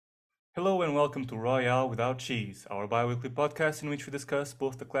Hello and welcome to Royale Without Cheese, our bi-weekly podcast in which we discuss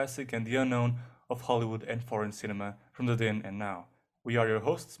both the classic and the unknown of Hollywood and foreign cinema from the then and now. We are your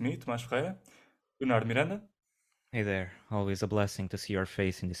hosts, me, Tomás Ferreira, Leonardo Miranda. Hey there, always a blessing to see your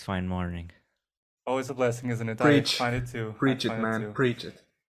face in this fine morning. Always a blessing, isn't it? I Preach. find it too. Preach it, man. Preach it.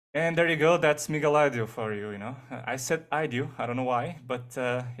 And there you go, that's Miguel Idio for you. I said Idio, I don't know why, but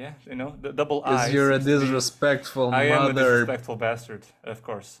yeah, the double I. Because you're a disrespectful I am a mother. disrespectful bastard, of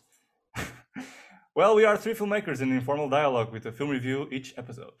course. Well, we are three filmmakers in informal dialogue with a film review each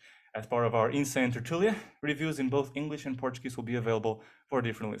episode. As part of our insane tertulia, reviews in both English and Portuguese will be available for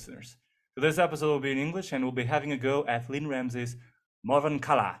different listeners. Today's episode will be in English and we'll be having a go at Lynne Ramsay's Morvern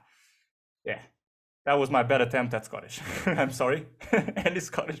Callar. Yeah, that was my bad attempt at Scottish. I'm sorry, any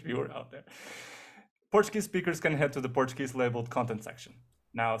Scottish viewer out there. Portuguese speakers can head to the Portuguese labeled content section.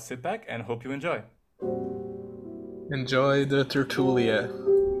 Now sit back and hope you enjoy. Enjoy the tertulia.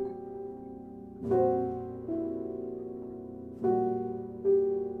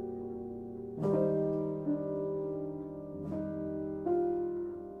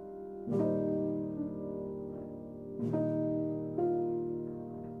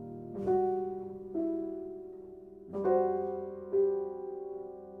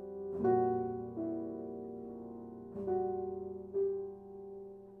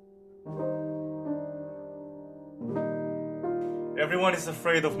 Everyone is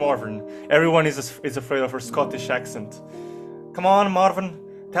afraid of Morvern. Everyone is afraid of her Scottish accent. Come on, Morvern,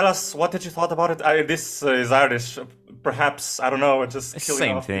 tell us, what did you thought about it? This is Irish, perhaps, I don't know, just killing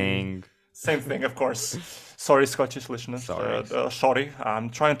Same off thing. Same thing, of course. Sorry, Scottish listeners. Sorry. I'm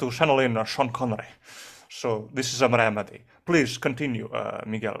trying to channel in Sean Connery. So this is a remedy. Please continue,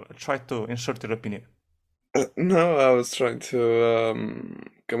 Miguel. Try to insert your opinion. No, I was trying to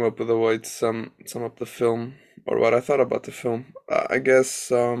come up with a way to sum up the film or what I thought about the film. I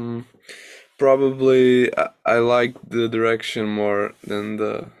guess probably I like the direction more than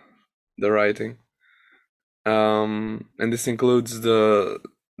the writing. And this includes the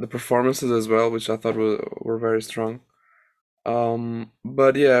performances as well, which I thought were very strong.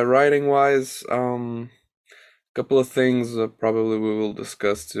 But yeah, writing wise, a couple of things probably we will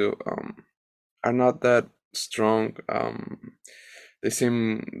discuss too are not that strong. They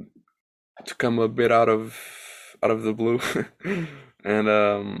seem to come a bit out of the blue,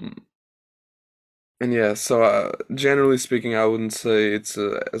 and yeah. So generally speaking, I wouldn't say it's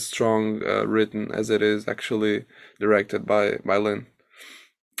as strong written as it is actually directed by Lynne.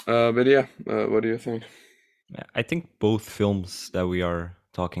 But yeah, what do you think? I think both films that we are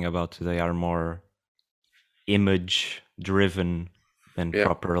talking about today are more image driven than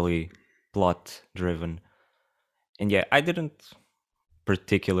properly plot driven. And yeah, I didn't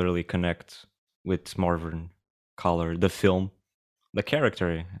particularly connect with Morvern Callar, the film, the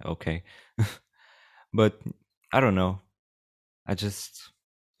character, okay. But I don't know. I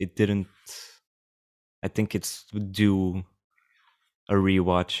think it's due a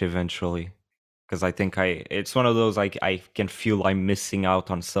rewatch eventually. Because I think it's one of those I can feel I'm missing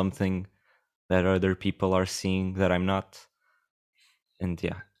out on something that other people are seeing that I'm not. And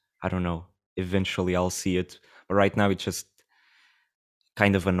yeah, I don't know. Eventually I'll see it. But right now it just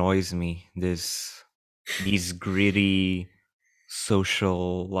kind of annoys me. These gritty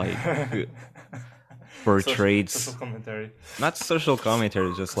social portrayed social commentary. Not social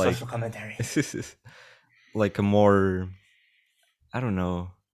commentary, just like social commentary. like a more, I don't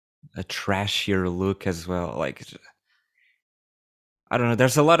know, a trashier look as well. Like, I don't know,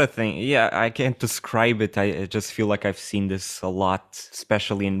 there's a lot of things. Yeah, I can't describe it. I just feel like I've seen this a lot,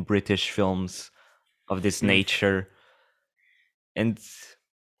 especially in British films of this nature. And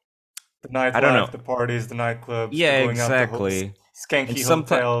the nightlife, I don't know, the parties, the nightclubs, yeah, going exactly. Out to skanky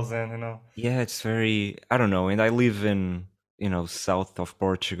hotels, and yeah, it's very, I don't know. And I live in south of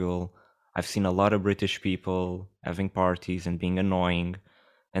Portugal. I've seen a lot of British people having parties and being annoying,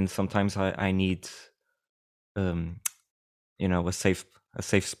 and sometimes I need a safe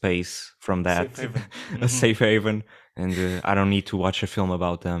space from that, safe haven. A safe haven, and I don't need to watch a film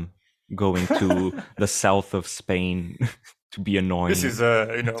about them going to the south of Spain to be annoying. This is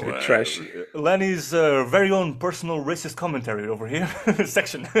trash. Lenny's very own personal racist commentary over here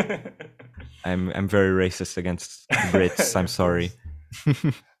section. I'm very racist against Brits. I'm sorry.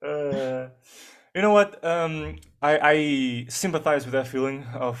 You know what? I sympathize with that feeling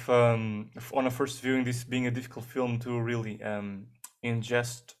of on a first viewing this being a difficult film to really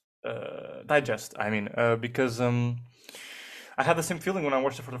digest. I mean, because I had the same feeling when I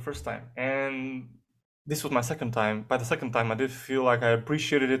watched it for the first time, and this was my second time. By the second time, I did feel like I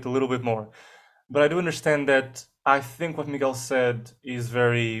appreciated it a little bit more. But I do understand that I think what Miguel said is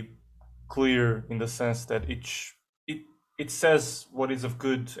very clear in the sense that it says what is of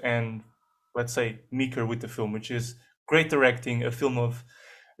good and, let's say, meeker with the film, which is great directing, a film of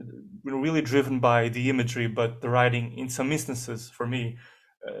really driven by the imagery, but the writing in some instances for me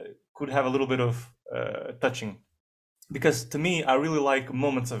could have a little bit of touching, because to me I really like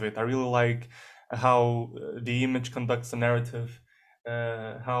moments of it. I really like how the image conducts the narrative,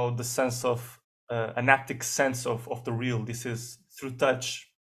 how the sense of an haptic sense of the real. This is through touch,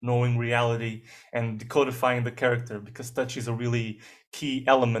 knowing reality and decodifying the character, because touch is a really key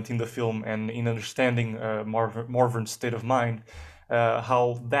element in the film and in understanding Morvern's state of mind. How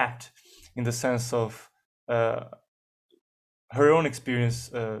that, in the sense of her own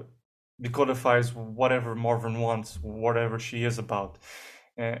experience, decodifies whatever Morvern wants, whatever she is about.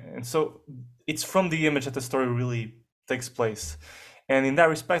 And so it's from the image that the story really takes place. And in that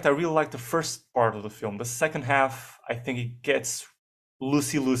respect, I really like the first part of the film. The second half, I think it gets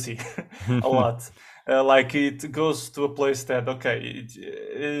loosey a lot. Like it goes to a place that,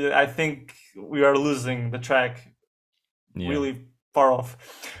 okay, I think we are losing the track really far off.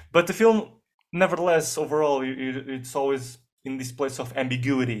 But the film, nevertheless, overall, it's always in this place of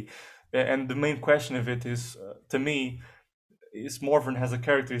ambiguity. And the main question of it is, to me, is Morvern has a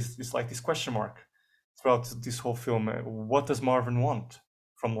character is like this question mark throughout this whole film. What does Morvern want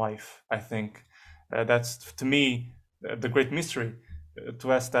from life? I think that's, to me, the great mystery,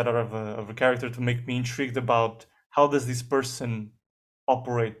 to ask that out of a character, to make me intrigued about how does this person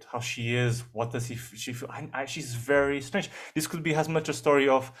operate, how she is, what does she feel. She's very strange. This could be as much a story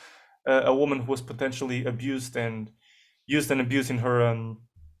of a woman who was potentially abused and used and abused in her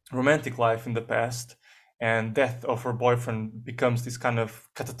romantic life in the past, and death of her boyfriend becomes this kind of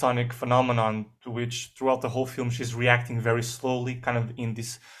catatonic phenomenon to which throughout the whole film she's reacting very slowly, kind of in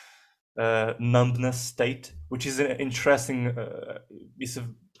this numbness state, which is an interesting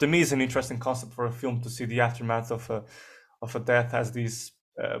to me is an interesting concept for a film, to see the aftermath of a death as this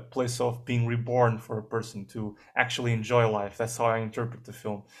place of being reborn for a person to actually enjoy life. That's how I interpret the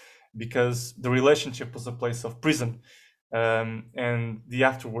film, because the relationship was a place of prison, and the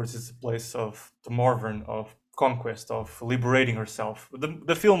afterwards is a place of the Morvern, of conquest, of liberating herself.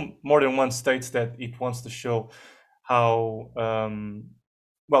 The film more than once states that it wants to show how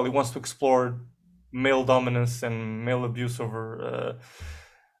it wants to explore male dominance and male abuse over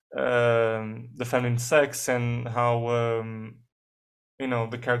the feminine sex, and how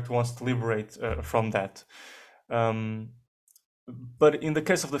the character wants to liberate from that. But in the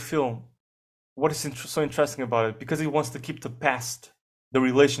case of the film, what is so interesting about it, because it wants to keep the past, the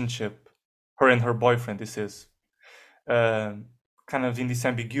relationship, her and her boyfriend, this is kind of in this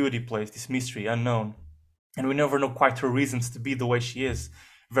ambiguity place, this mystery, unknown, and we never know quite her reasons to be the way she is,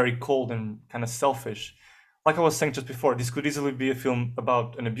 very cold and kind of selfish. Like I was saying just before, this could easily be a film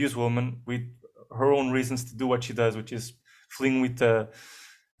about an abused woman with her own reasons to do what she does, which is fleeing with the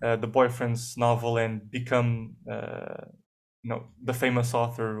boyfriend's novel and become the famous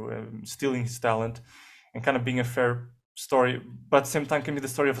author, stealing his talent, and kind of being a fair story, but at the same time can be the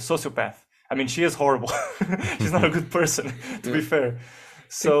story of a sociopath. I mean, she is horrible. She's not a good person, to be fair.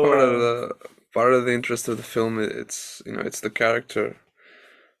 So part of the interest of the film, it's the character,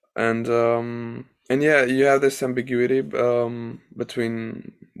 and yeah, you have this ambiguity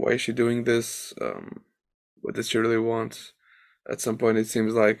between why is she doing this, what does she really want. At some point it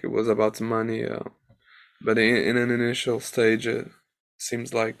seems like it was about the money, but in an initial stage it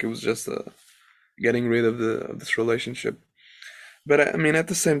seems like it was just getting rid of this relationship. But I mean, at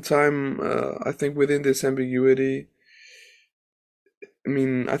the same time, I think within this ambiguity, I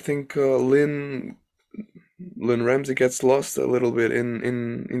mean, I think Lynne Ramsay gets lost a little bit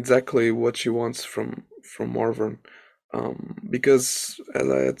in exactly what she wants from Morvern, because as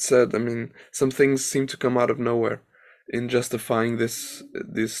I had said, I mean, some things seem to come out of nowhere in justifying this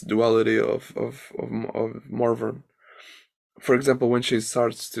duality of Morvern. For example, when she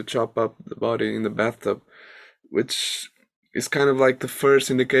starts to chop up the body in the bathtub, which is kind of like the first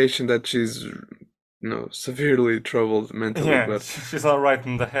indication that she's severely troubled mentally. Yeah, but she's not right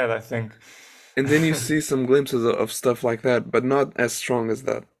in the head, I think. And then you see some glimpses of stuff like that, but not as strong as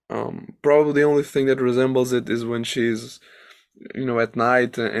that. Probably the only thing that resembles it is when she's at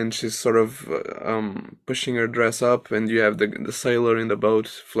night and she's sort of pushing her dress up, and you have the sailor in the boat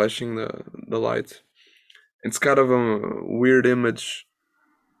flashing the light. It's kind of a weird image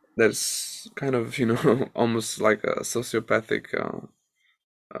that's kind of almost like a sociopathic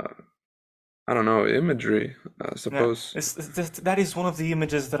I don't know, imagery, I suppose. Yeah, that is one of the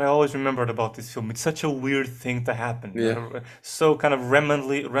images that I always remembered about this film. It's such a weird thing to happen. Yeah. So kind of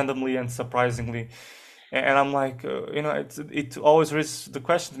randomly and surprisingly. And I'm like, it always raises the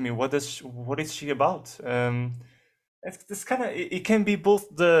question to me: what is she about? It's kind of it can be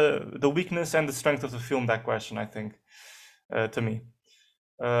both the weakness and the strength of the film. That question, I think, to me.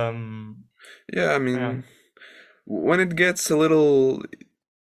 Yeah, I Yeah. mean, when it gets a little,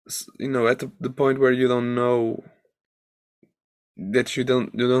 at the point where you don't know that you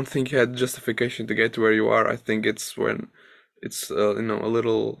don't think you had justification to get to where you are, I think it's when it's a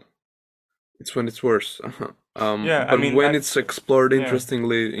little, it's when it's worse. Yeah, I But mean, when it's explored yeah,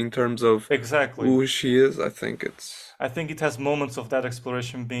 interestingly in terms of exactly. who she is, I think it's I think it has moments of that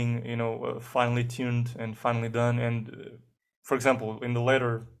exploration being, finely tuned and finally done. And for example, in the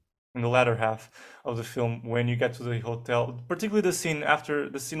latter half of the film, when you get to the hotel, particularly the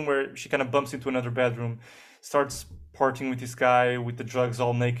scene where she kind of bumps into another bedroom, starts partying with this guy with the drugs,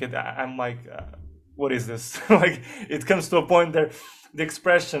 all naked. I'm like, what is this? Like, it comes to a point there, the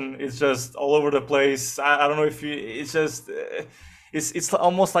expression is just all over the place. I don't know if you, it's just. It's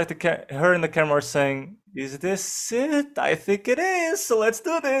almost like her and the camera are saying, "Is this it? I think it is. So let's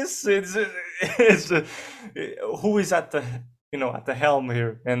do this." It's who is at the at the helm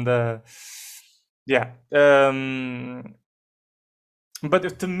here, and yeah.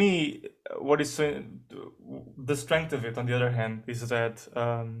 But to me, what is the strength of it, on the other hand, is that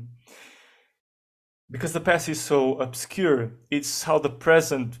because the past is so obscure, it's how the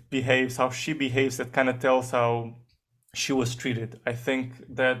present behaves, how she behaves, that kind of tells how she was treated. I think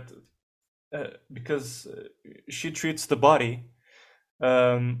that because she treats the body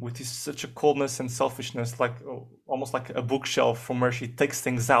with such a coldness and selfishness, like almost like a bookshelf from where she takes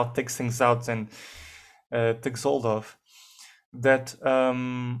things out, and takes hold of. That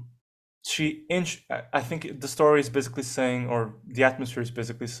I think the story is basically saying, or the atmosphere is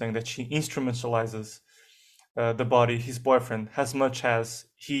basically saying, that she instrumentalizes the body, his boyfriend, as much as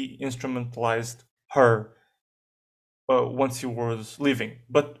he instrumentalized her once he was leaving.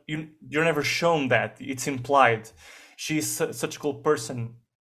 But you're never shown that. It's implied. She's such a cool person.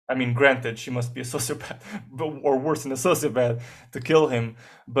 I mean, granted, she must be a sociopath, or worse than a sociopath, to kill him.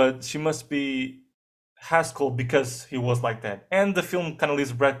 But she must be Haskell because he was like that. And the film kind of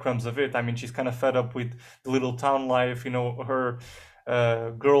leaves breadcrumbs of it. I mean, she's kind of fed up with the little town life. Her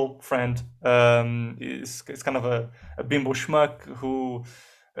girlfriend is kind of a bimbo schmuck who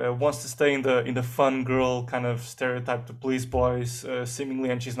wants to stay in the fun girl kind of stereotype, the police boys,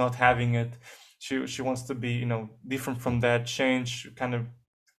 seemingly, and she's not having it. She wants to be different from that, change, kind of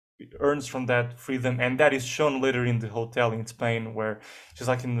earns from that freedom, and that is shown later in the hotel in Spain, where she's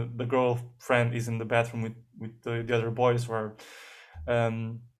like the girlfriend is in the bathroom with the other boys, where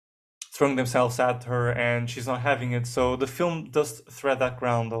throwing themselves at her, and she's not having it. So the film does thread that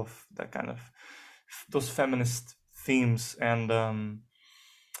ground of that kind of those feminist themes, and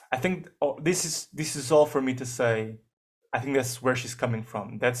I think this is all for me to say. I think that's where she's coming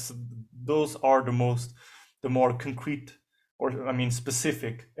from. Those are the more concrete, or I mean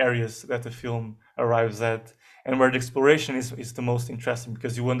specific areas that the film arrives at, and where the exploration is the most interesting,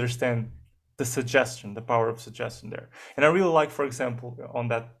 because you understand the suggestion, the power of suggestion there. And I really like, for example, on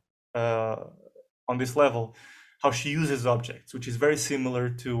this level, how she uses objects, which is very similar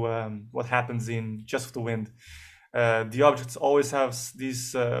to what happens in Just for the Wind. The objects always have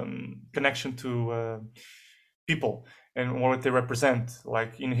this connection to people and what they represent.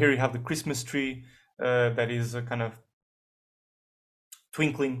 Like in here, you have the Christmas tree that is kind of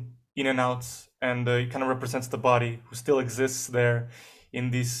twinkling in and out, and it kind of represents the body who still exists there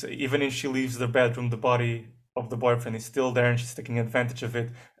in this. Even if she leaves the bedroom, the body of the boyfriend is still there, and she's taking advantage of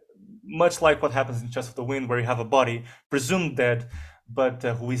it. Much like what happens in Chest of the Wind, where you have a body presumed dead, but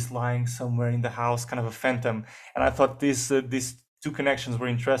who is lying somewhere in the house, kind of a phantom. And I thought these two connections were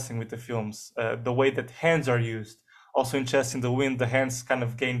interesting with the films. The way that hands are used. Also in Chest in the Wind, the hands kind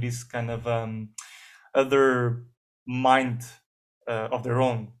of gain this kind of other mind of their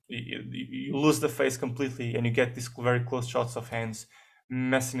own. You lose the face completely, and you get these very close shots of hands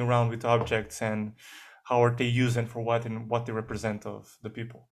messing around with objects, and how are they used and for what, and what they represent of the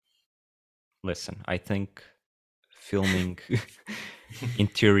people. Listen, I think filming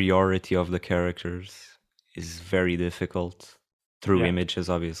interiority of the characters is very difficult through images,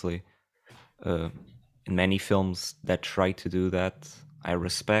 obviously. In many films that try to do that, I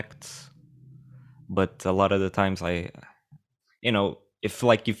respect, but a lot of the times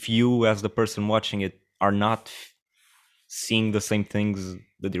if you as the person watching it are not seeing the same things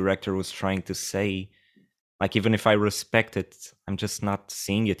the director was trying to say, like even if I respect it, I'm just not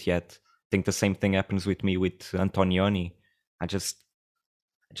seeing it yet. I think the same thing happens with me with Antonioni. I just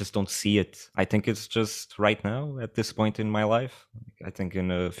don't see it. I think it's just right now at this point in my life. I think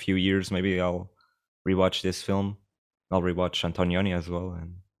in a few years maybe I'll rewatch this film, I'll rewatch Antonioni as well,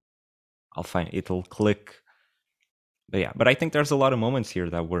 and I'll find it'll click. But yeah, but I think there's a lot of moments here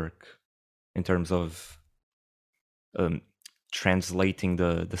that work in terms of translating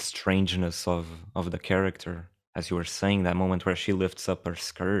the strangeness of the character, as you were saying, that moment where she lifts up her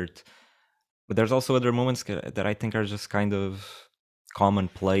skirt. But there's also other moments that I think are just kind of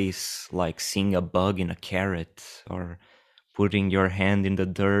commonplace, like seeing a bug in a carrot or putting your hand in the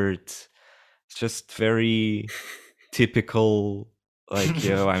dirt. It's just very typical, like,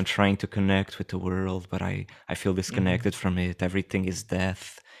 I'm trying to connect with the world, but I feel disconnected from it. Everything is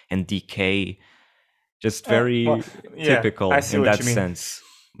death and decay. Just very typical in that sense.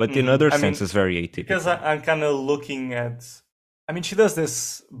 But in other senses, very atypical. Because I'm kind of looking at... I mean, she does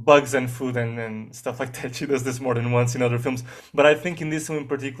this bugs and food and stuff like that. She does this more than once in other films. But I think in this film in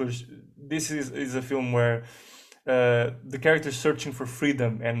particular, this is a film where the character is searching for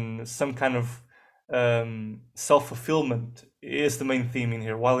freedom and some kind of self-fulfillment is the main theme in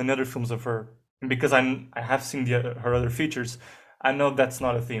here. While in other films of her, and because I have seen her other features, I know that's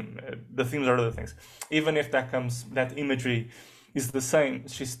not a theme. The themes are other things. Even if that imagery is the same,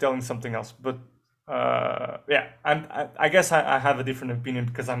 she's telling something else. But I guess I have a different opinion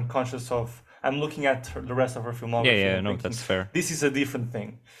because I'm conscious of... I'm looking at the rest of her filmography. Yeah, no, thinking, that's fair. This is a different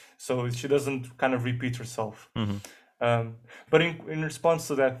thing. So she doesn't kind of repeat herself. Mm-hmm. But in response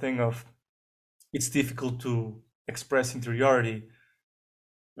to that thing of it's difficult to express interiority,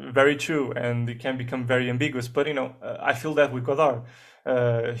 very true, and it can become very ambiguous. But I feel that with Godard,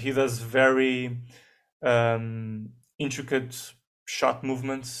 he does very intricate shot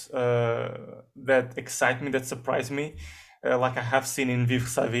movements that excite me, that surprise me. Like I have seen in Vivre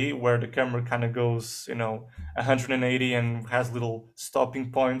sa vie, where the camera kind of goes, 180 and has little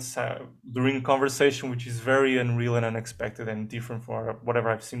stopping points during conversation, which is very unreal and unexpected and different from whatever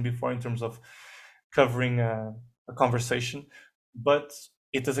I've seen before in terms of covering a conversation. But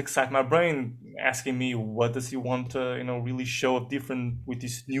it does excite my brain, asking me what does he want to, really show up different with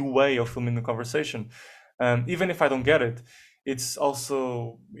this new way of filming the conversation. Even if I don't get it, it's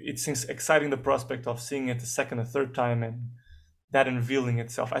exciting, the prospect of seeing it a second, a third time, and that unveiling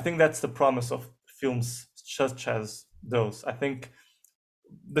itself. I think that's the promise of films such as those. I think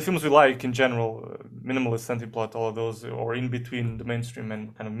the films we like in general, minimalist, anti-plot, all of those, or in between the mainstream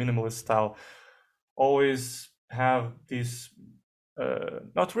and kind of minimalist style, always have this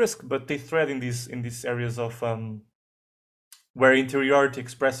not risk, but they thread in these areas of where interiority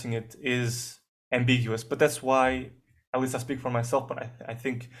expressing it is ambiguous. But that's why, at least I speak for myself, but I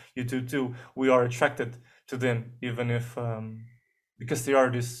think you do too, we are attracted to them, even if because they are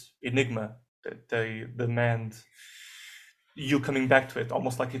this enigma that they demand you coming back to it,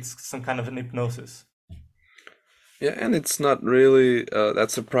 almost like it's some kind of an hypnosis. Yeah, and it's not really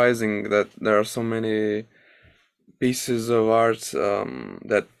that surprising that there are so many pieces of art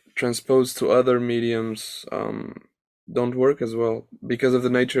that transpose to other mediums don't work as well because of the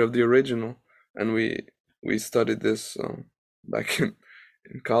nature of the original. And we studied this back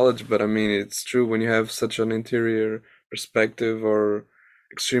in college, but I mean, it's true when you have such an interior perspective or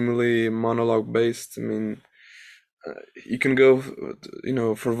extremely monologue based. I mean, you can go,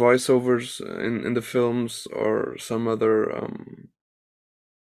 for voiceovers in the films or some other,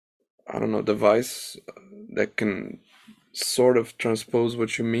 I don't know, device that can sort of transpose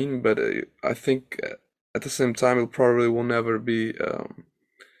what you mean, but I think at the same time it probably will never be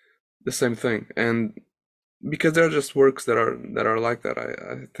the same thing. And because there are just works that are like that,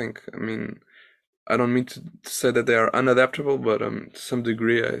 I think. I mean, I don't mean to say that they are unadaptable, but to some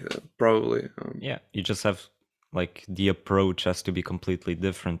degree, I probably. Yeah, you just have like the approach has to be completely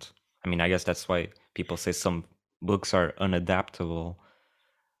different. I mean, I guess that's why people say some books are unadaptable,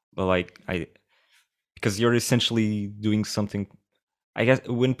 but because you're essentially doing something. I guess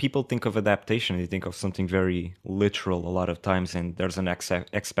when people think of adaptation, they think of something very literal a lot of times, and there's an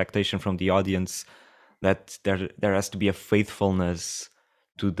expectation from the audience that there has to be a faithfulness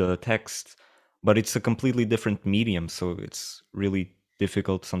to the text, but it's a completely different medium, so it's really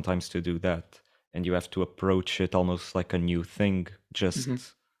difficult sometimes to do that, and you have to approach it almost like a new thing. Just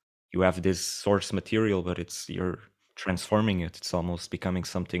you have this source material, but you're transforming it. It's almost becoming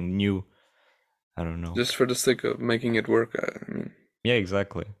something new. I don't know. Just for the sake of making it work, I mean. Yeah,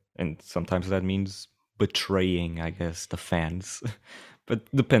 exactly. And sometimes that means betraying, I guess, the fans. But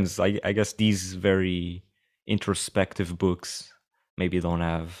depends. I guess these very introspective books maybe don't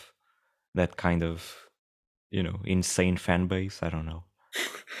have that kind of, insane fan base. I don't know.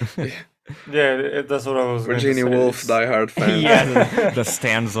 Yeah, that's what I was Virginia Woolf, diehard fan. Yeah, the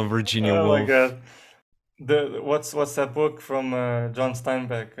stands of Virginia Woolf. Oh my god. What's that book from John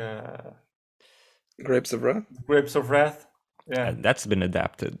Steinbeck? Grapes of Wrath. Grapes of Wrath. Yeah, That's been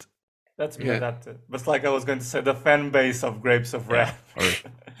adapted. that's been Yeah. adapted. But like I was going to say, the fan base of Grapes of Yeah, Wrath. or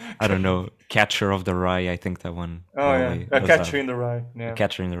I don't know, Catcher of the Rye. I think that one Oh yeah, probably a does Catcher have in the Rye. a Yeah.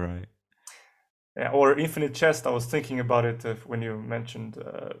 Catcher in the Rye. Yeah, or Infinite Chest. I was thinking about it when you mentioned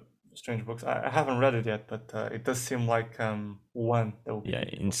Strange Books. I haven't read it yet, but it does seem like one that will be Yeah,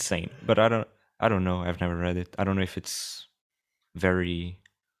 beautiful. insane. But I don't know. I've never read it. I don't know if it's very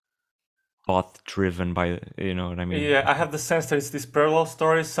plot driven by, you know what I mean? Yeah, I have the sense that it's these parallel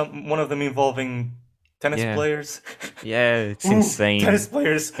stories. One of them involving tennis Yeah. players. Yeah, it's Ooh, insane. tennis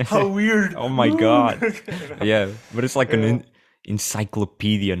players, how weird! Oh my Ooh. god. You know? Yeah, but it's like Yeah. an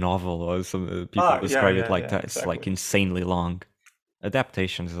encyclopedia novel, or some people describe it like that. It's exactly. like insanely long.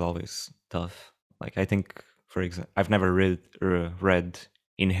 Adaptations is always tough. Like I think, for example, I've never read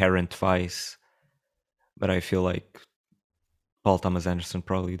Inherent Vice, but I feel like Paul Thomas Anderson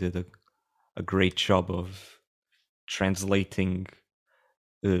probably did a great job of translating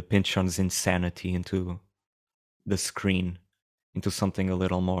Pynchon's insanity into the screen, into something a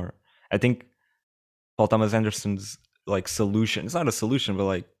little more. I think Paul Thomas Anderson's like solution, it's not a solution, but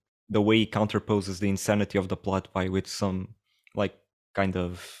like the way he counterposes the insanity of the plot by with some like kind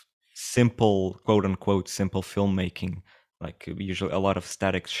of simple, quote unquote, simple filmmaking, like usually a lot of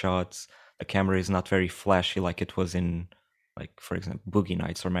static shots. The camera is not very flashy like it was in, like, for example, Boogie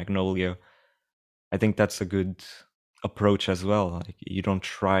Nights or Magnolia. I think that's a good approach as well. Like you don't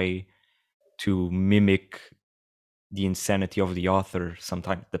try to mimic the insanity of the author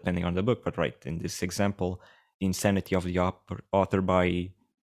sometimes, depending on the book, but right, in this example, the insanity of the author by,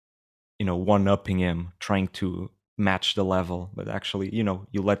 you know, one-upping him, trying to match the level, but actually, you know,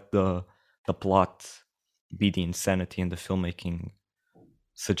 you let the plot be the insanity, and the filmmaking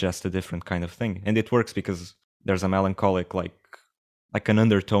suggest a different kind of thing, and it works because there's a melancholic, like an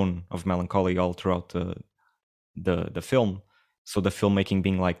undertone of melancholy all throughout the film. So the filmmaking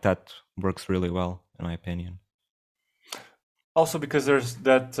being like that works really well, in my opinion. Also, because there's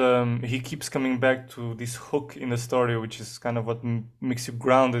that he keeps coming back to this hook in the story, which is kind of what makes you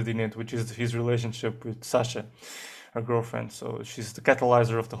grounded in it, which is his relationship with Sasha, her girlfriend. So she's the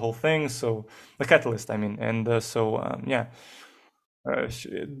catalyzer of the whole thing. So the catalyst, I mean, and yeah,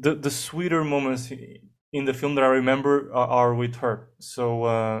 the sweeter moments in the film that I remember are with her. So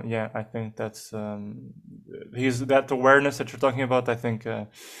yeah, I think that's that awareness that you're talking about. I think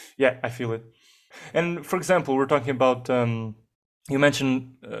yeah, I feel it. And for example, we're talking about you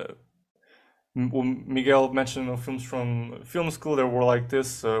mentioned Miguel mentioned films from film school that were like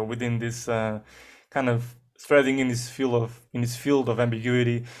this within this kind of threading in this field of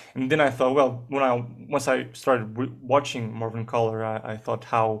ambiguity. And then I thought, well, once I started watching Morvern Callar, I thought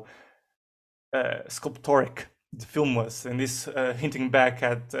how sculptoric the film was, and this hinting back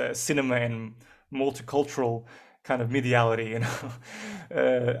at cinema and multicultural kind of mediality. You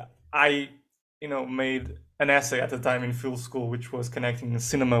know, I made an essay at the time in film school, which was connecting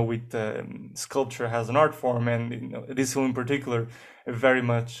cinema with sculpture as an art form, and this film in particular very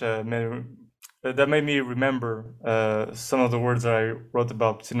much that made me remember some of the words that I wrote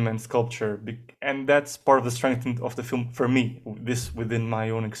about cinema and sculpture, and that's part of the strength of the film for me. This within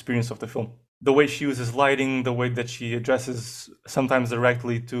my own experience of the film, the way she uses lighting, the way that she addresses sometimes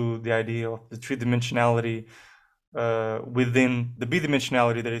directly to the idea of the three-dimensionality within the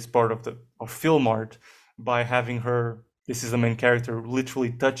bidimensionality that is part of film art, by having her, this is the main character,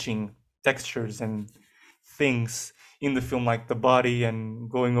 literally touching textures and things in the film, like the body and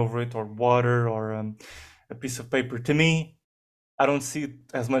going over it, or water, or a piece of paper. To me, I don't see it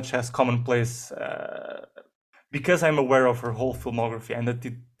as much as commonplace because I'm aware of her whole filmography, and that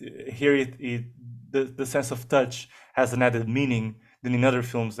the sense of touch has an added meaning than in other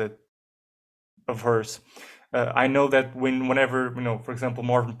films that of hers. I know that whenever, for example,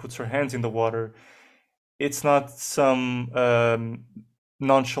 Morvern puts her hands in the water, it's not some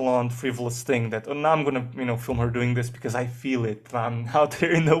nonchalant, frivolous thing that, oh, now I'm gonna, film her doing this because I feel it. I'm out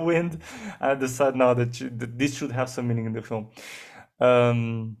there in the wind. I decide now that this should have some meaning in the film.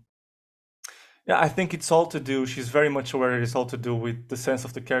 Yeah, I think it's all to do. She's very much aware it's all to do with the sense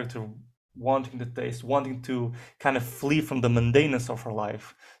of the character wanting the taste, wanting to kind of flee from the mundaneness of her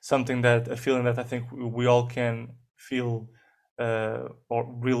life. A feeling that I think we all can feel or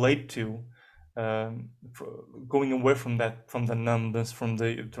relate to, going away from that, from the numbness, from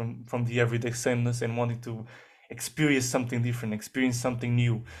the everyday sameness, and wanting to experience something different, experience something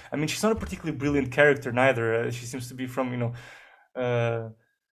new. I mean, she's not a particularly brilliant character neither. She seems to be from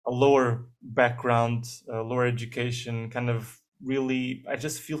a lower background, lower education, kind of really. I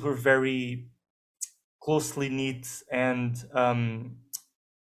just feel her very closely knit and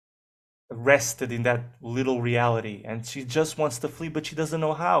rested in that little reality, and she just wants to flee, but she doesn't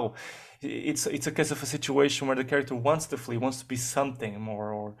know how. It's a case of a situation where the character wants to flee, wants to be something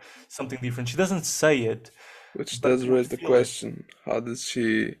more or something different. She doesn't say it, Which but does we raise the feel it. question: how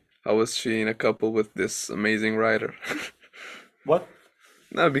was she in a couple with this amazing writer? What?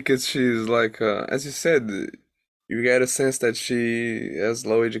 No, because she's like, as you said, you get a sense that she has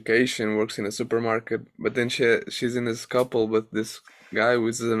low education, works in a supermarket, but then she's in this couple with this guy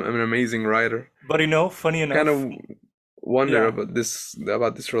who's an amazing writer. But funny Kind enough, of wonder yeah.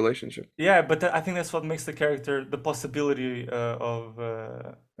 about this relationship. Yeah, but I think that's what makes the character, the possibility of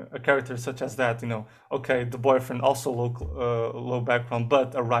a character such as that. Okay, the boyfriend also low background,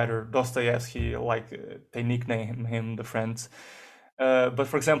 but a writer, Dostoevsky, like they nickname him the friends. But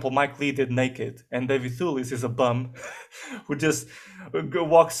for example, Mike Lee did Naked, and David Thewlis is a bum who just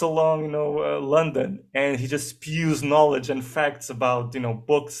walks along, London, and he just spews knowledge and facts about,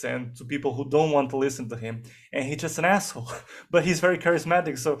 books and to people who don't want to listen to him, and he's just an asshole. But he's very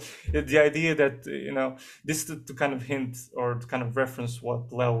charismatic. So the idea that this to kind of hint or to kind of reference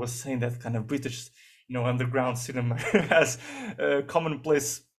what Leo was saying, that kind of British, underground cinema has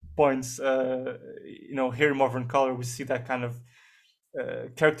commonplace points. Here in Morvern Callar, we see that kind of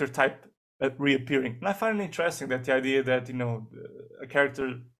character type reappearing, and I find it interesting that the idea that a character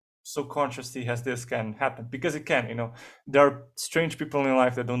so consciously has this can happen, because it can. There are strange people in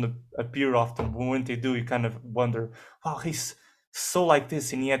life that don't appear often, but when they do, you kind of wonder, wow, he's so like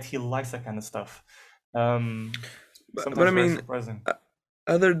this, and yet he likes that kind of stuff. But I Sometimes very mean, surprising.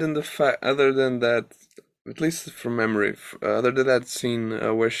 other than that, at least from memory, other than that scene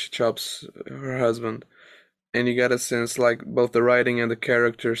where she chops her husband, and you get a sense like both the writing and the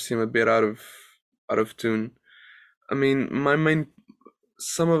characters seem a bit out of tune. I mean,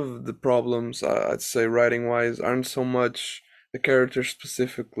 some of the problems, I'd say writing wise, aren't so much the character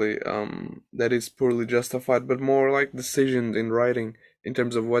specifically that is poorly justified, but more like decisions in writing in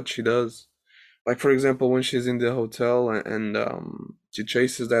terms of what she does. Like for example, when she's in the hotel and she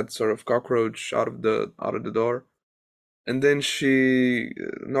chases that sort of cockroach out of the door, and then she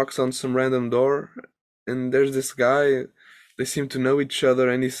knocks on some random door, and there's this guy. They seem to know each other,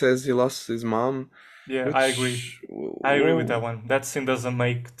 and he says he lost his mom, Yeah, I agree. which, I agree with whoa, that one. That scene doesn't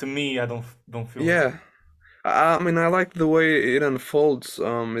make, to me, I don't feel it. yeah. I mean, I like the way it unfolds.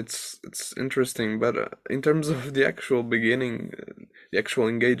 It's interesting, but in terms of the actual beginning, the actual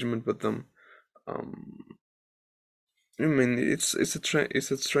engagement with them, um, I mean, it's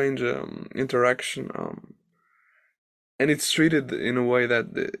a strange interaction, and it's treated in a way that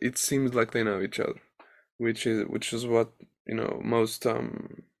it seems like they know each other, which is what most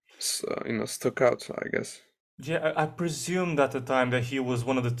stuck out, I guess. Yeah, I presumed at the time that he was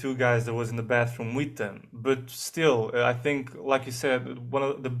one of the two guys that was in the bathroom with them. But still, I think, like you said, one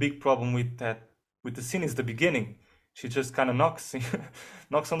of the big problem with the scene is the beginning. She just kind of knocks,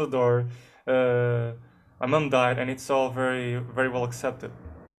 knocks on the door. Uh, my mom died, and it's all very, very well accepted.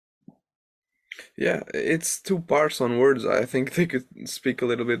 Yeah, it's two parts on words. I think they could speak a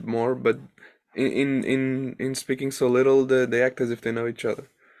little bit more, but in speaking so little, they act as if they know each other,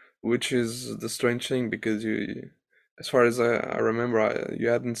 which is the strange thing because as far as I remember, you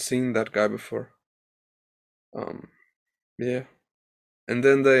hadn't seen that guy before. Um, yeah, and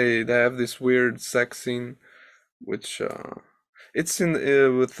then they have this weird sex scene, which it's in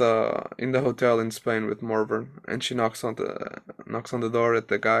the hotel in Spain with Morvern, and she knocks on the door at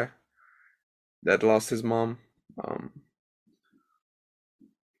the guy that lost his mom. Um,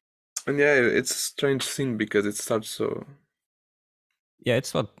 And yeah, it's a strange scene because it starts so. Yeah,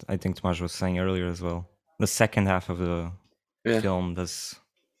 it's what I think Tomas was saying earlier as well. The second half of the Yeah, film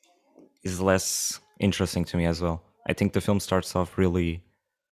is less interesting to me as well. I think the film starts off really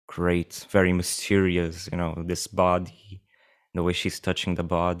great, very mysterious, this body, the way she's touching the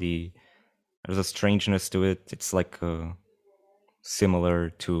body. There's a strangeness to it. It's like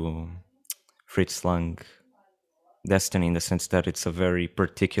similar to Fritz Lang Destiny in the sense that it's a very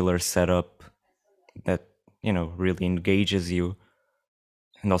particular setup that, really engages you.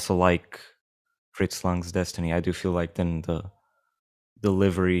 And also like Fritz Lang's Destiny, I do feel like then the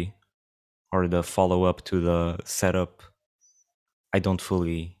delivery or the follow up to the setup, I don't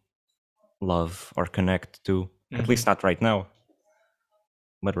fully love or connect to, at least not right now.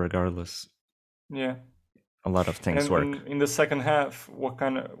 But regardless, Yeah. a lot of things And work. in the second half,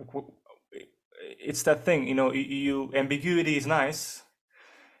 it's that thing, ambiguity is nice,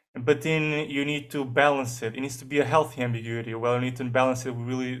 but then you need to balance it. It needs to be a healthy ambiguity. Well, you need to balance it with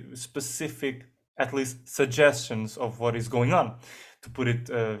really specific, at least suggestions of what is going on, to put it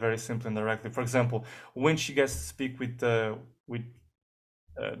very simply and directly. For example, when she gets to speak with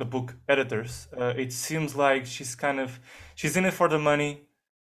the book editors. It seems like she's in it for the money.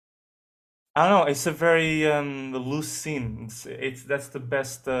 I don't know. It's a very loose scene. It's that's the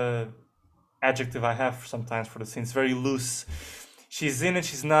best adjective I have sometimes for the scene. It's very loose. She's in it.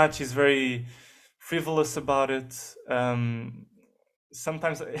 She's not. She's very frivolous about it.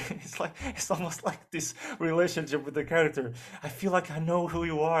 Sometimes it's almost like this relationship with the character. I feel like I know who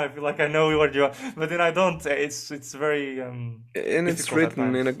you are. I feel like I know what you are, but then I don't. It's very And it's difficult at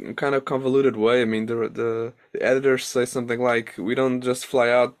written in times. a kind of convoluted way. I mean, the editors say something like, "We don't just fly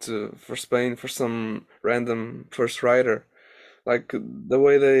out for Spain for some random first writer." Like the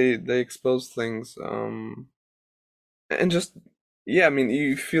way they expose things, and just yeah. I mean,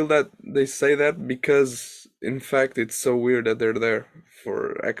 you feel that they say that because, in fact, it's so weird that they're there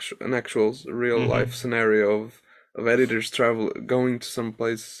for an actual real life Hmm. scenario of editors going to some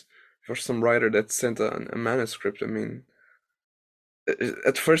place for some writer that sent a manuscript. I mean,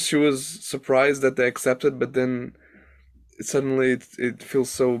 at first she was surprised that they accepted, but then suddenly it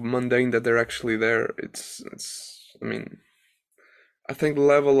feels so mundane that they're actually there. It's. I mean, I think the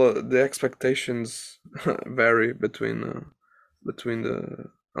level of the expectations vary between the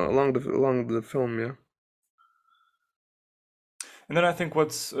along the film. Yeah. And then I think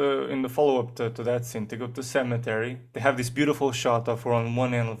what's in the follow up to that scene, they go to the cemetery. They have this beautiful shot of her on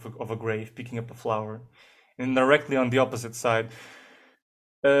one end of a grave picking up a flower, and directly on the opposite side,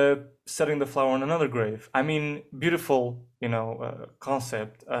 uh, setting the flower on another grave. I mean, beautiful,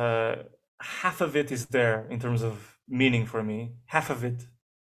 concept. Half of it is there in terms of meaning for me. Half of it,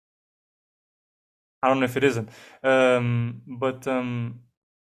 I don't know if it isn't. But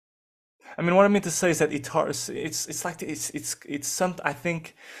I mean, what I mean to say is that it's like it's some. I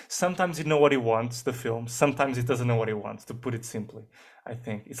think sometimes you know what he wants, the film. Sometimes it doesn't know what he wants. To put it simply, I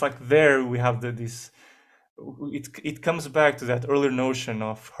think it's like there we have this. It comes back to that earlier notion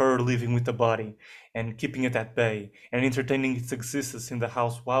of her living with the body and keeping it at bay and entertaining its existence in the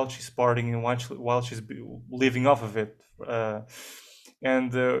house while she's partying and while she's living off of it.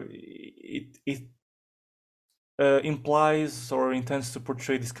 And it implies or intends to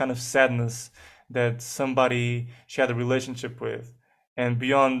portray this kind of sadness that somebody she had a relationship with, and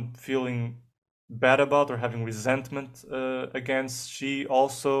beyond feeling bad about or having resentment against, she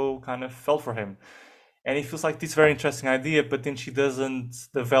also kind of fell for him. And it feels like this very interesting idea, but then she doesn't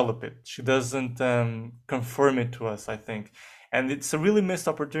develop it. She doesn't confirm it to us, I think. And it's a really missed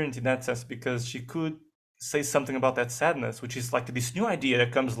opportunity in that sense because she could say something about that sadness, which is like this new idea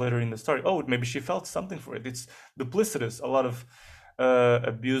that comes later in the story. Oh, maybe she felt something for it. It's duplicitous. A lot of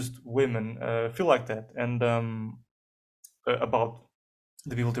abused women feel like that, and about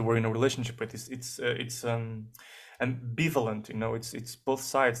the people they were in a relationship with. It's ambivalent. It's both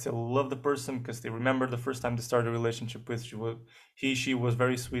sides. They love the person because they remember the first time they started a relationship with. She was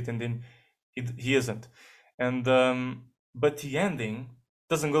very sweet, and then he isn't. And but the ending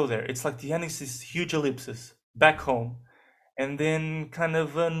doesn't go there. It's like the ending is this huge ellipsis back home, and then kind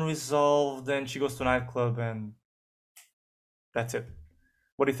of unresolved. And she goes to a nightclub, and that's it.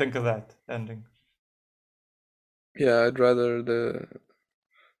 What do you think of that ending? Yeah, I'd rather the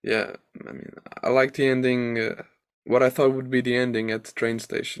yeah. I mean, I like the ending. What I thought would be the ending at the train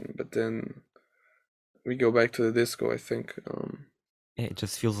station, but then we go back to the disco. I think. It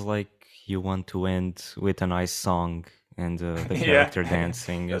just feels like you want to end with a nice song and the Yeah, character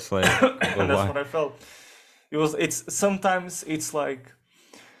dancing. It's like, and that's why? what I felt. Sometimes it's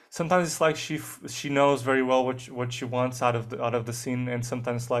like she knows very well what she wants out of the scene, and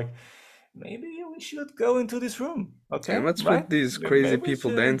sometimes like maybe we should go into this room, And okay, what's right? with these crazy Maybe we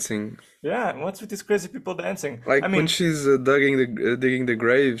people should. dancing? Yeah, what's with these crazy people dancing? I Like when mean, she's digging the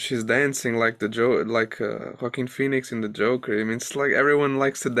grave, she's dancing like like Joaquin Phoenix in the Joker. I mean, it's like everyone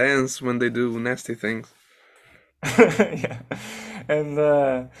likes to dance when they do nasty things. yeah, and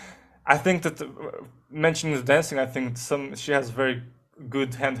I think that mentioning the dancing, I think she has very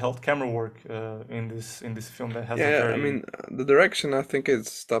good handheld camera work in this film that has a Yeah, I very mean, the direction I think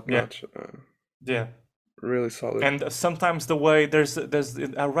is top yeah notch, yeah. really solid. And sometimes the way there's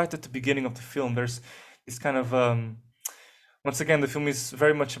right at the beginning of the film, there's this kind of once again, the film is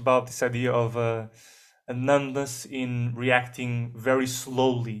very much about this idea of a numbness in reacting very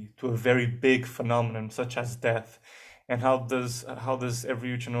slowly to a very big phenomenon such as death, and how does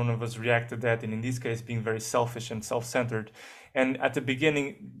every each and one of us react to that, and in this case being very selfish and self-centered. And at the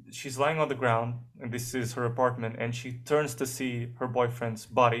beginning, she's lying on the ground, and this is her apartment, and she turns to see her boyfriend's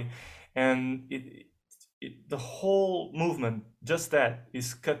body, and the whole movement, just that,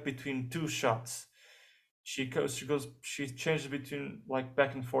 is cut between two shots. She changes between, like,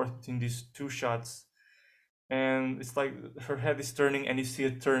 back and forth between these two shots, and it's like her head is turning, and you see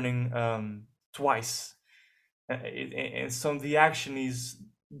it turning twice, and so the action is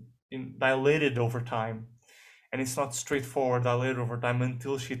dilated over time, and it's not straightforward, dilated over time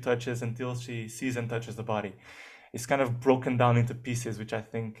until she sees and touches the body. It's kind of broken down into pieces, which I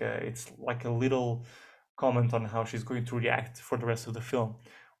think it's like a little comment on how she's going to react for the rest of the film.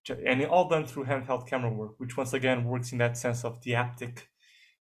 And all done through handheld camera work, which once again works in that sense of the haptic,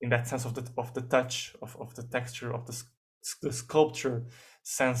 in that sense of the touch, of the texture, of the sculpture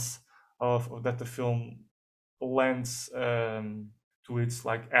sense of that the film lends to its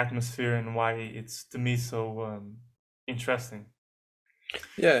like atmosphere, and why it's to me so interesting.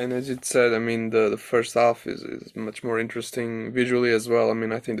 Yeah, and as you said, I mean, the first half is much more interesting visually as well. I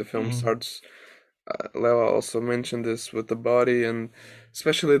mean, I think the film starts. Leo also mentioned this with the body, and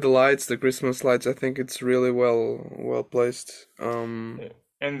especially the lights, the Christmas lights. I think it's really well placed. And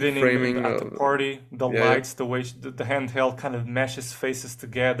then framing at the party, the yeah, lights, the way the handheld kind of meshes faces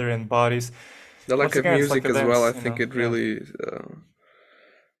together and bodies. the lack Once of again, it's like music a as well. dance, I think it really.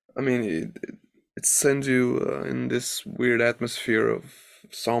 I mean, it sends you in this weird atmosphere of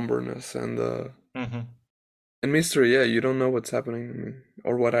somberness and mystery. Yeah, you don't know what's happening, I mean,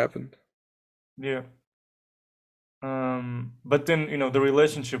 or what happened. Yeah. But then the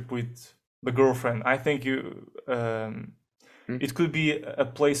relationship with the girlfriend. I think it could be a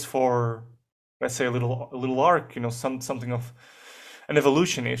place for, let's say, a little arc. Something of an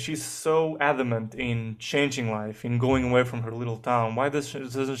evolution. If she's so adamant in changing life, in going away from her little town, why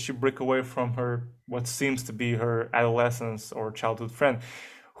doesn't she break away from her what seems to be her adolescence or childhood friend,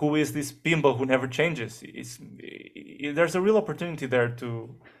 who is this bimbo who never changes? There's a real opportunity there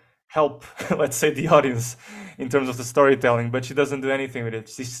to help, let's say, the audience in terms of the storytelling, but she doesn't do anything with it.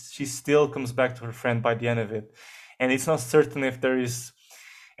 She still comes back to her friend by the end of it, and it's not certain if there is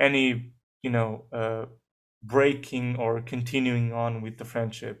any breaking or continuing on with the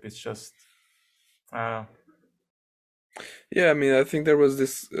friendship. It's just, I don't know. Yeah, I mean, I think there was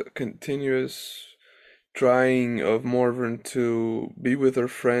this continuous trying of Morvern to be with her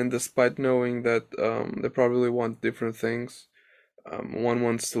friend despite knowing that they probably want different things. One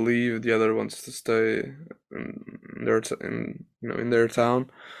wants to leave, the other wants to stay in their town.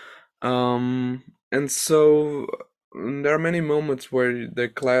 And so there are many moments where they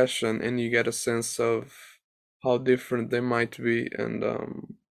clash, and you get a sense of how different they might be, and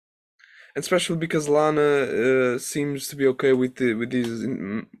especially because Lana seems to be okay with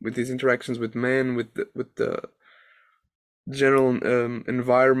these interactions with men, with the general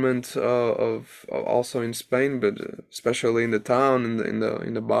environment of also in Spain, but especially in the town,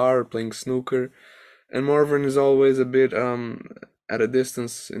 in the bar, playing snooker. And Morvern is always a bit at a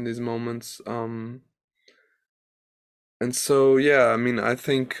distance in these moments. And so yeah, I mean, I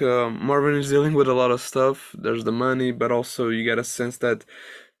think Morvern is dealing with a lot of stuff. There's the money, but also you get a sense that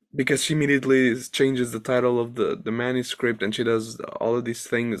because she immediately changes the title of the manuscript, and she does all of these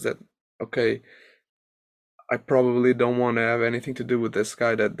things that, okay, I probably don't want to have anything to do with this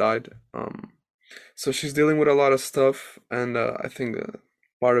guy that died. So she's dealing with a lot of stuff, and I think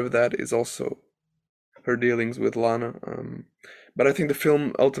part of that is also her dealings with Lana. But I think the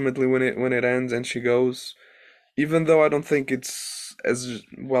film ultimately, when it ends and she goes, even though I don't think it's as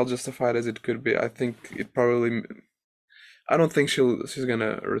well justified as it could be, I think it probably. I don't think she's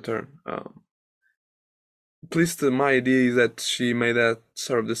gonna return. At least my idea is that she made that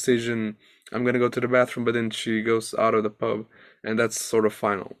sort of decision. I'm gonna go to the bathroom, but then she goes out of the pub, and that's sort of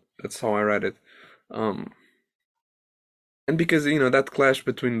final. That's how I read it. And because that clash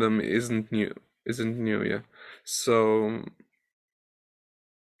between them isn't new, yeah. So,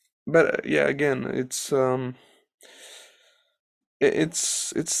 but yeah, again, it's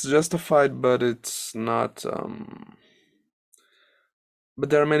justified, but it's not. But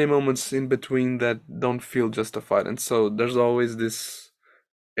there are many moments in between that don't feel justified, and so there's always this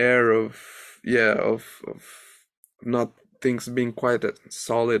air of of not things being quite as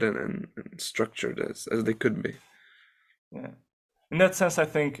solid and structured as they could be. Yeah. In that sense, I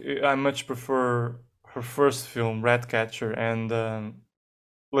think I much prefer her first film, Ratcatcher, and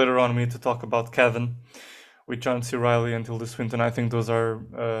later on we need to talk about Kevin with John C. Reilly and Tilda Swinton. I think those are,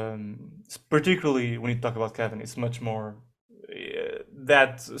 particularly when you talk about Kevin, it's much more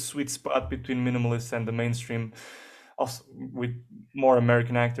that sweet spot between minimalist and the mainstream, also with more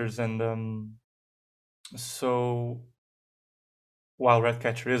American actors. And so, while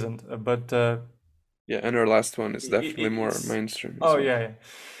Ratcatcher isn't, but yeah, and her last one is definitely more mainstream. Oh yeah.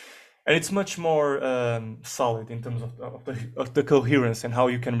 And it's much more solid in terms of the coherence and how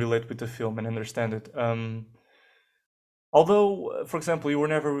you can relate with the film and understand it. Although, for example, You Were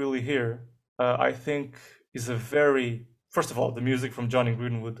Never Really Here, I think is a very, first of all, the music from Johnny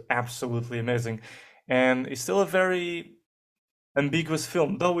Greenwood, absolutely amazing, and it's still a very ambiguous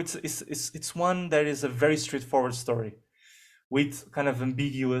film, though it's one that is a very straightforward story with kind of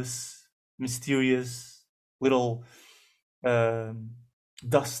ambiguous, mysterious little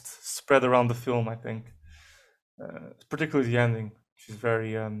dust spread around the film. I think, particularly the ending, which is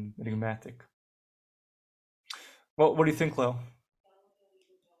very enigmatic. Well, what do you think, Leo?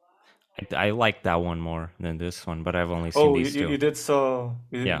 I like that one more than this one, but I've only seen Oh, these two. you did so.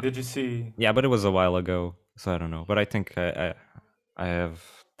 Yeah. Did you see? Yeah, but it was a while ago, so I don't know. But I think I have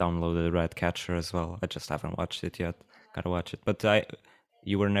downloaded Red Catcher as well. I just haven't watched it yet. Gotta watch it. But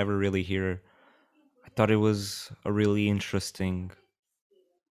You Were Never Really Here. I thought it was a really interesting,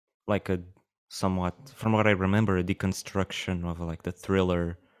 like a somewhat, from what I remember, a deconstruction of like the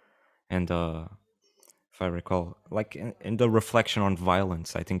thriller, and if I recall, like in the reflection on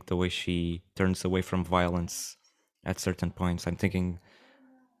violence. I think the way she turns away from violence at certain points. I'm thinking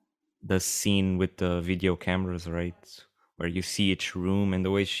the scene with the video cameras, right, where you see each room, and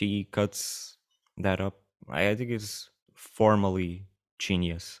the way she cuts that up, I think is formally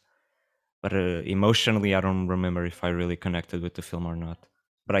genius. But emotionally, I don't remember if I really connected with the film or not.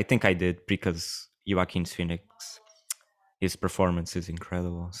 But I think I did, because Joaquin Phoenix, his performance is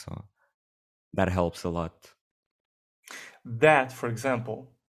incredible, so that helps a lot. That, for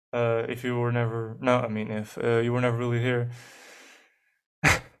example, if you were never, no, I mean, if you were never really here,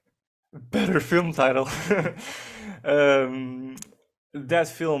 better film title. That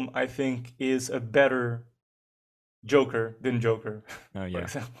film, I think, is a better Joker than Joker. Oh for yeah,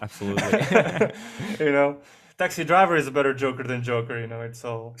 example. absolutely. You know, Taxi Driver is a better Joker than Joker. You know, it's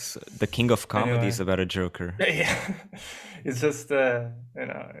all. The king of comedy Anyway. is a better Joker. Yeah, it's just you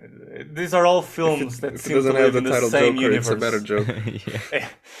know, these are all films that If it seem to doesn't have live the in the title same Joker, universe. it's a better Joker. Yeah. Yeah.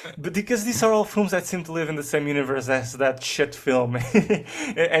 But because these are all films that seem to live in the same universe as that shit film,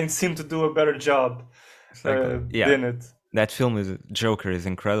 and seem to do a better job Yeah. than it. That film is Joker is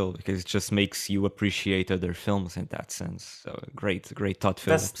incredible because it just makes you appreciate other films in that sense. So great Todd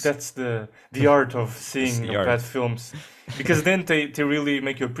Phillips. That's the art of seeing the art. bad films, because then they really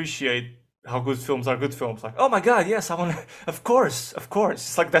make you appreciate how good films are good films. Like, oh my god, yes, I want. Of course.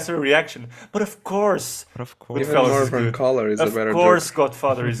 It's like that's a reaction. But of course, Even Goodfellas is Morvern good. Callar is a Of better course, Joker.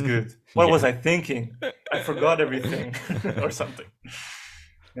 Godfather is good. What was I thinking? I forgot everything, or something.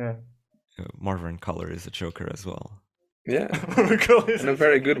 Yeah. Morvern Callar is a Joker as well. Yeah, and a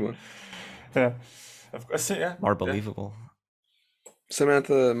very good one. Yeah, of course. Yeah, more believable.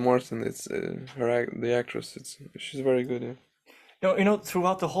 Samantha Morton, it's the actress. She's very good. Yeah. You know,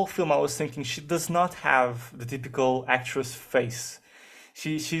 throughout the whole film, I was thinking she does not have the typical actress face.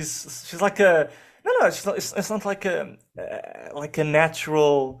 She's like a no. It's not like a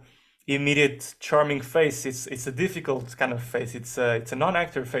natural, immediate, charming face. It's a difficult kind of face. It's a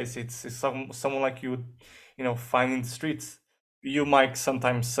non-actor face. It's someone like you would, you know, find in the streets. You might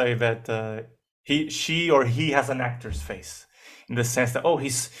sometimes say that she or he has an actor's face, in the sense that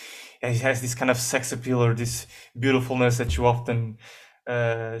he has this kind of sex appeal or this beautifulness that you often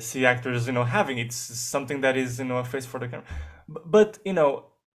see actors, you know, having. It's something that is, you know, a face for the camera. But you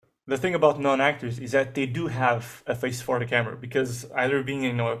know, the thing about non-actors is that they do have a face for the camera, because either being,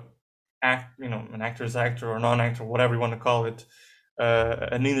 you know, an actor's actor or non-actor, whatever you want to call it,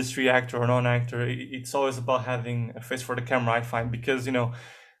 an industry actor or non-actor, it's always about having a face for the camera, I find, because, you know,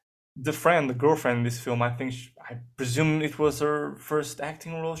 the girlfriend in this film, I think I presume it was her first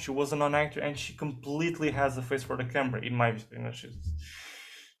acting role. She was a non-actor, and she completely has a face for the camera. In my, you know, she's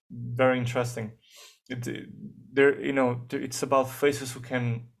very interesting. It's about faces who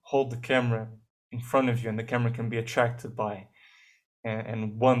can hold the camera in front of you, and the camera can be attracted by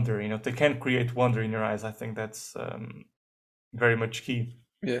and wonder. You know, they can create wonder in your eyes. I think that's very much key.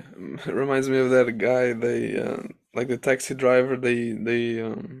 Yeah, it reminds me of that guy. They like the taxi driver. They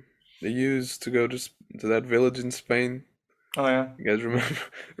used to go to that village in Spain. Oh yeah, you guys remember?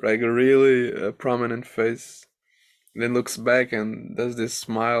 Like a really prominent face. And then looks back and does this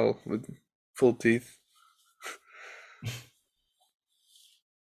smile with full teeth.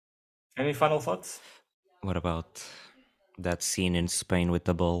 Any final thoughts? What about that scene in Spain with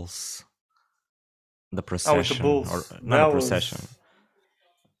the bulls? The procession, with the bulls. Or not a procession.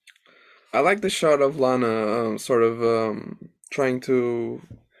 I like the shot of Lana sort of trying to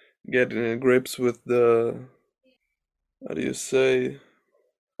get grips with the, how do you say,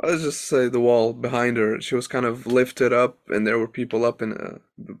 let's just say the wall behind her. She was kind of lifted up, and there were people up in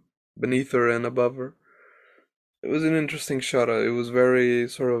beneath her and above her. It was an interesting shot. It was very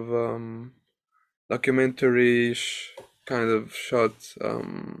sort of documentary-ish kind of shot.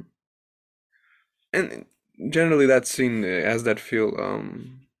 And generally that scene has that feel,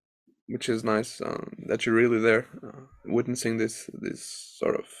 which is nice, that you're really there, witnessing this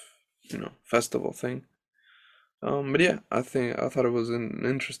sort of, festival thing. But yeah, I thought it was an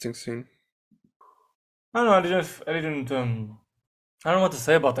interesting scene. I don't know. I didn't. I don't know what to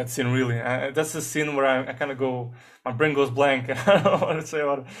say about that scene really. That's the scene where I kind of go, my brain goes blank, and I don't know what to say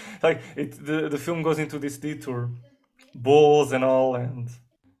about it. Like the film goes into this detour, bulls and all, and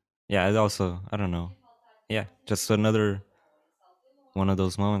Yeah, it also, I don't know. Yeah, just another one of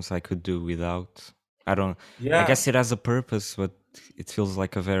those moments I could do without. I yeah, guess it has a purpose, but it feels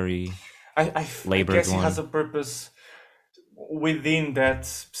like a very I labored guess it has a one. purpose within that,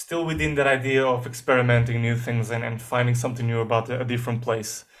 still within that idea of experimenting new things and finding something new about a different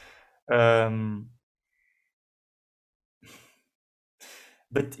place. Um,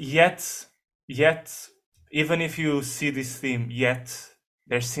 but yet, even if you see this theme, yet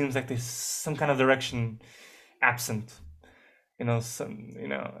there seems like there's some kind of direction absent. Yeah,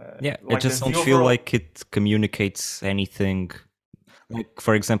 it Like just the don't feel overall. like it communicates anything. Like,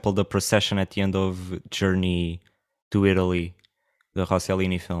 for example, the procession at the end of Journey to Italy, the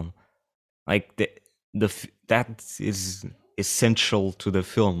Rossellini film. Like that is essential to the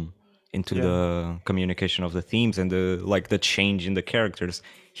film, into Yeah. the communication of the themes and the change in the characters.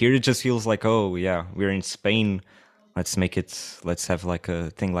 Here it just feels like, oh yeah, we're in Spain. Let's have like a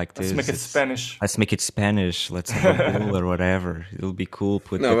thing like Let's make this. it Spanish. Let's make it Spanish. Let's have a bull or whatever. It'll be cool.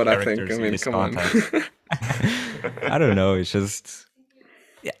 Put No, the but I think, characters in this come on. context. I don't know. It's just,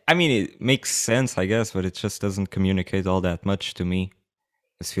 yeah, I mean, it makes sense, I guess, but it just doesn't communicate all that much to me.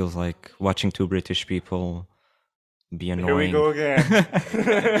 This feels like watching two British people be Here we annoying. go again.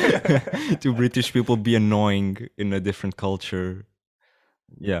 Two British people be annoying in a different culture.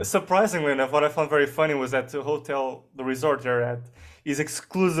 Yeah. Surprisingly enough, what I found very funny was that the resort they're at, is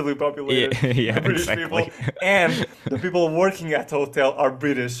exclusively populated Yeah, by British exactly. people, and the people working at the hotel are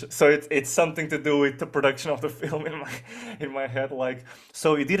British. So it's something to do with the production of the film in my head. Like,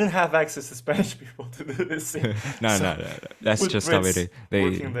 so you didn't have access to Spanish people to do this scene. No. That's With just how it Brits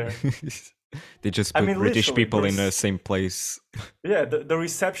is. working there. They just I put mean, British literally, people in the same place. yeah, the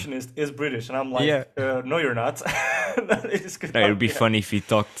receptionist is British, and I'm like, Yeah. no, you're not. It could No, it would not be be. funny if he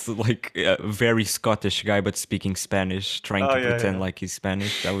talked like a very Scottish guy, but speaking Spanish, trying Oh to yeah, pretend yeah, like he's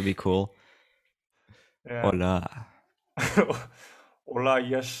Spanish. That would be cool. yeah. Hola. Hola,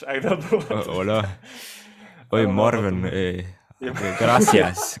 yes, I don't know. Hola. I Oi, don't know how to Morvern. make.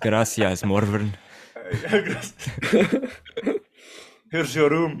 Yeah. Gracias, Morvern. Here's your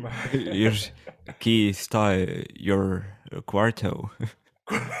room. Aquí está your cuarto.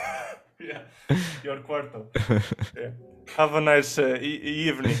 Yeah, your cuarto. Yeah. Have a nice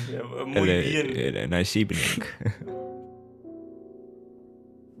evening. Yeah, muy bien. A nice evening.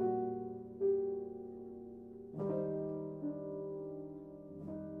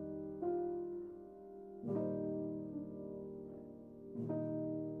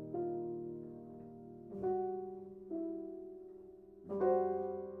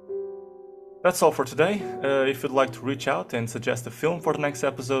 That's all for today. If you'd like to reach out and suggest a film for the next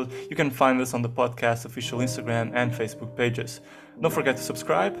episode, you can find us on the podcast official Instagram and Facebook pages. Don't forget to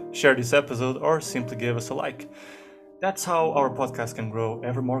subscribe, share this episode, or simply give us a like. That's how our podcast can grow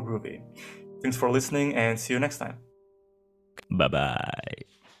ever more groovy. Thanks for listening and see you next time. Bye-bye.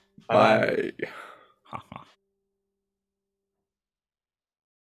 Bye bye. Bye.